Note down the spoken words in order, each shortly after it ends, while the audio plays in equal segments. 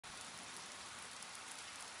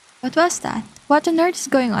What was that? What on earth is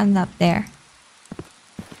going on up there?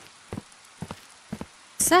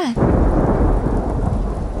 What's that?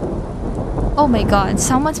 Oh my god,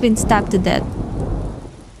 someone's been stabbed to death.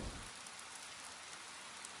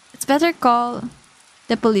 It's better call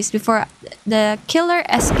the police before the killer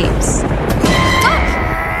escapes.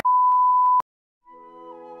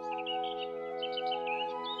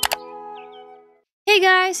 Hey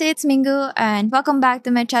guys, it's Mingo and welcome back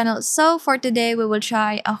to my channel. So for today, we will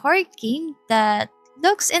try a horror game that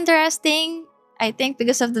looks interesting, I think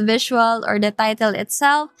because of the visual or the title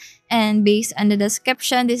itself, and based on the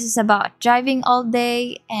description, this is about driving all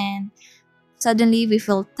day and suddenly we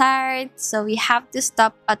feel tired, so we have to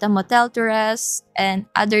stop at a motel to rest. And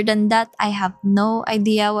other than that, I have no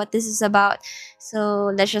idea what this is about.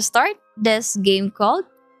 So let's just start this game called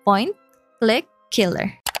Point Click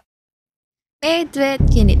Killer. Made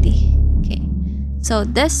with Unity. Okay, so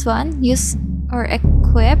this one, use or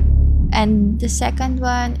equip, and the second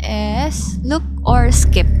one is look or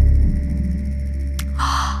skip.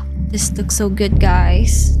 This looks so good,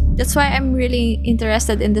 guys. That's why I'm really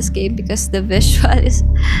interested in this game, because the visual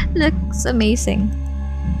looks amazing.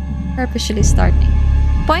 Purposely starting.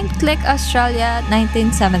 Point Click Australia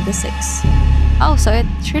 1976. Oh, so it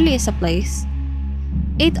really is a place.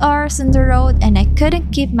 8 hours on the road and I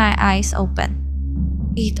couldn't keep my eyes open.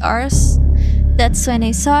 8 hours? That's when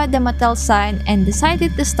I saw the motel sign and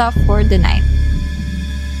decided to stop for the night.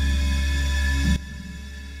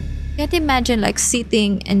 Can't imagine like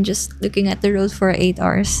sitting and just looking at the road for 8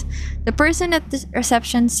 hours. The person at the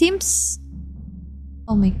reception seems...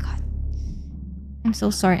 Oh my god. I'm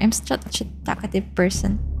so sorry. I'm such a talkative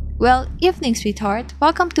person. Well, evening, sweetheart.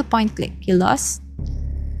 Welcome to Point Click. You lost?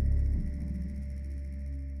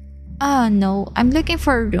 Ah, no. I'm looking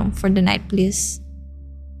for a room for the night, please.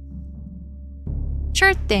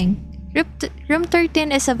 Sure thing. Room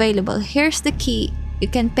 13 is available. Here's the key. You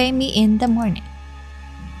can pay me in the morning.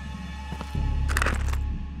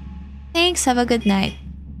 Thanks. Have a good night.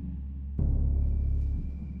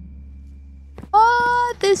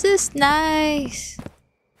 Oh, this is nice.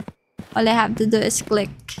 All I have to do is click.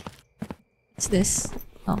 What's this?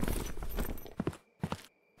 Oh.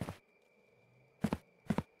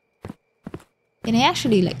 Can I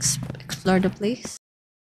actually like explore the place?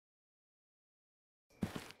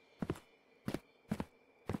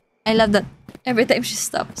 I love that every time she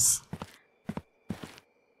stops.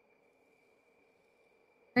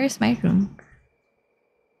 Where's my room?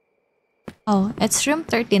 Oh, it's room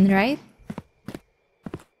 13, right?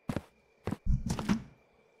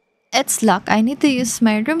 It's locked. I need to use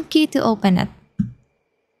my room key to open it.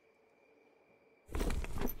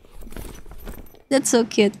 That's so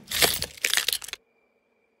cute.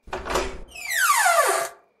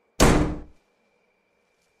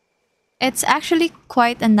 It's actually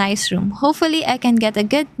quite a nice room. Hopefully, I can get a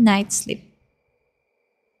good night's sleep.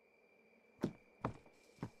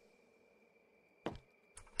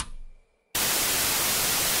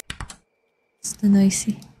 It's too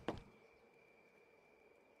noisy.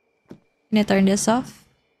 Can I turn this off?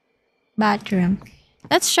 Bathroom.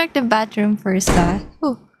 Let's check the bathroom first, guys.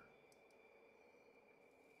 Oh.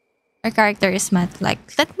 Our character is mad.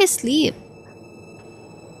 Like, let me sleep.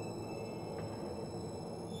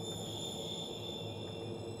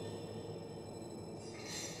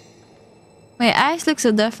 My eyes look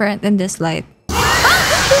so different in this light.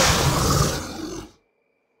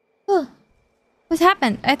 Oh, what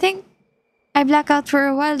happened? I think I blacked out for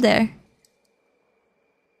a while there.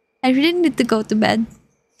 I really need to go to bed.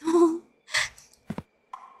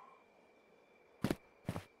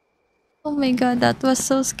 Oh my god, that was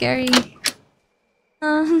so scary.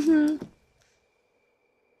 You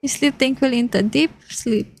sleep thankfully into deep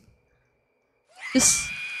sleep.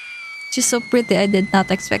 Just so pretty, I did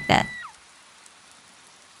not expect that.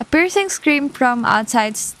 A piercing scream from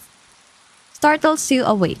outside startles you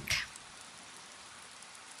awake.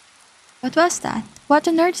 What was that? What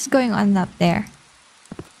on earth is going on up there?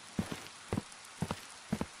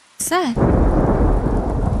 What's that?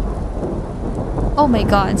 Oh my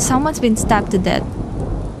god, someone's been stabbed to death.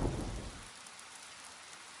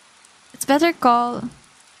 It's better call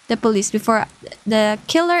the police before the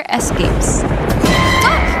killer escapes.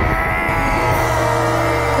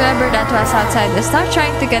 Whoever that was outside is not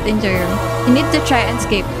trying to get into your room. You need to try and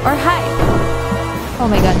escape or hide. Oh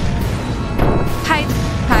my god. Hide.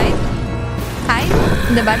 Hide. Hide.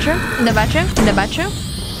 In the bathroom. In the bathroom. In the bathroom.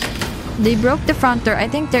 They broke the front door. I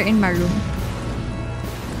think they're in my room.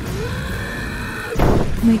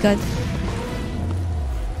 Oh my god.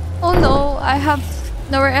 Oh no. I have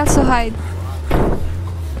nowhere else to hide.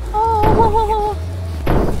 Oh.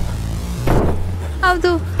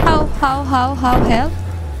 How How, help?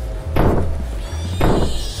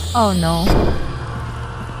 Oh no.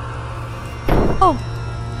 Oh.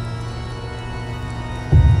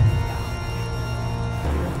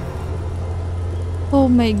 Oh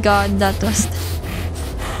my god, that was...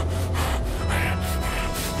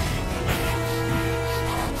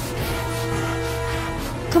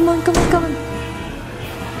 Come on, come on, come on.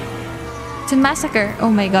 It's a massacre. Oh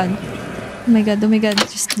my god. Oh my god, oh my god.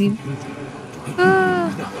 Just leave. Ah.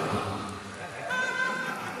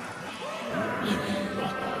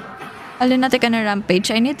 A lunatic on a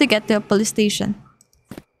rampage. I need to get to a police station.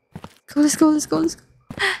 Go, let's go, let's go, let's go.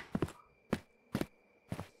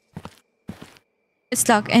 It's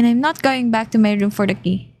locked and I'm not going back to my room for the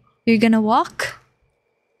key. You're gonna walk?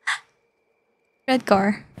 Red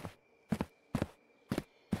car.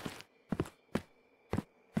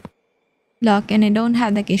 Lock and I don't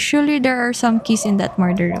have the key. Surely there are some keys in that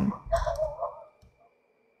murder room.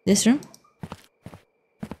 This room?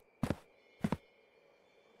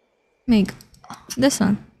 Make this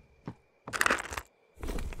one.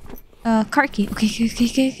 Car key. Okay,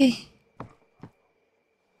 okay.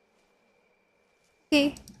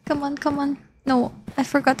 Okay, come on, come on. No, I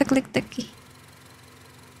forgot to click the key.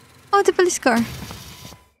 Oh, the police car.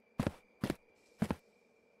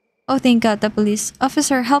 Oh, thank God, the police.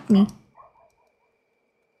 Officer, help me.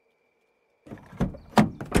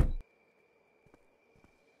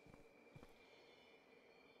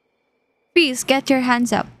 Please, get your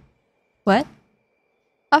hands up. What?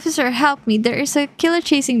 Officer, help me. There is a killer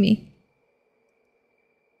chasing me.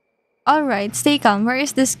 Alright, stay calm. Where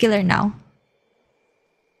is this killer now?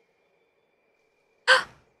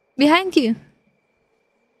 Behind you.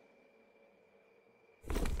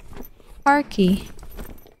 Car key.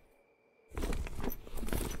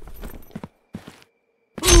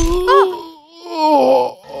 Oh!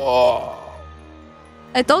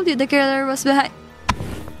 I told you the killer was behind.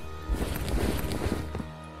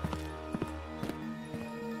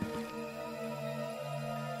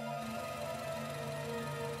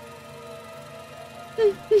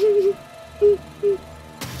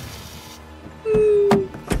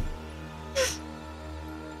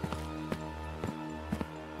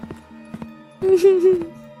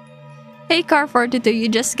 Hey Car 42, you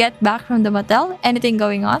just get back from the motel? Anything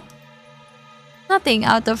going on? Nothing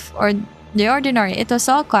out of the ordinary. It was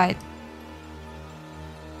all quiet.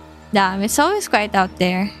 Damn, it's always quiet out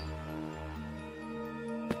there.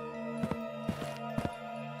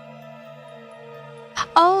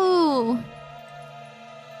 Oh!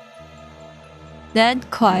 Dead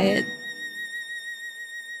quiet.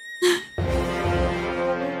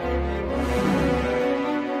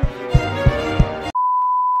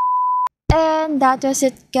 And that was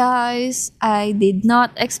it, guys. I did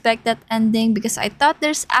not expect that ending because I thought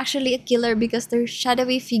there's actually a killer because there's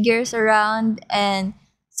shadowy figures around and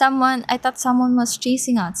I thought someone was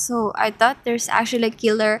chasing us. So I thought there's actually a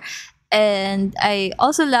killer. And I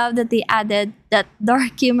also love that they added that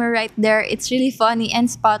dark humor right there. It's really funny and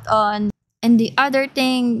spot on. And the other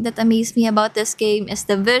thing that amazed me about this game is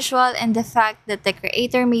the visual and the fact that the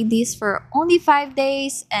creator made this for only 5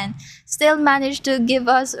 days and still managed to give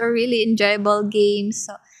us a really enjoyable game.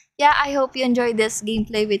 So yeah, I hope you enjoyed this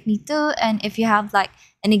gameplay with me too. And if you have like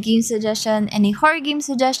any game suggestion, any horror game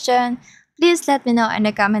suggestion, please let me know in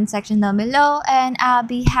the comment section down below and I'll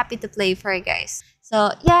be happy to play for you guys. So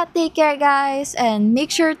yeah, take care guys and make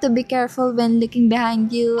sure to be careful when looking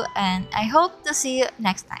behind you and I hope to see you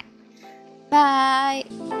next time.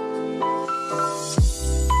 Bye!